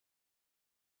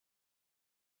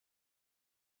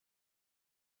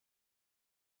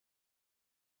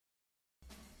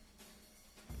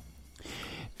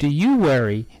Do you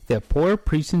worry that poor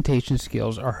presentation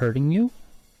skills are hurting you?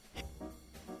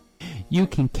 You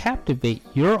can captivate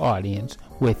your audience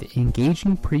with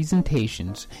engaging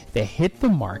presentations that hit the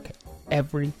mark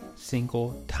every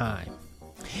single time,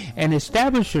 and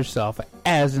establish yourself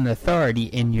as an authority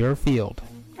in your field.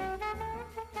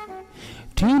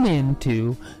 Tune in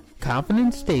to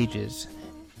Confidence Stages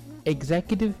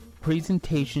Executive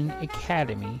Presentation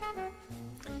Academy,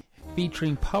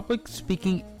 featuring public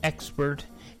speaking expert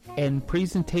and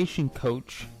presentation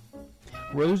coach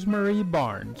Rosemary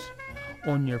Barnes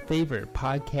on your favorite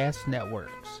podcast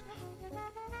networks.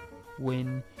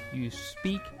 When you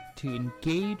speak to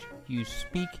engage, you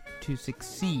speak to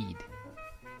succeed.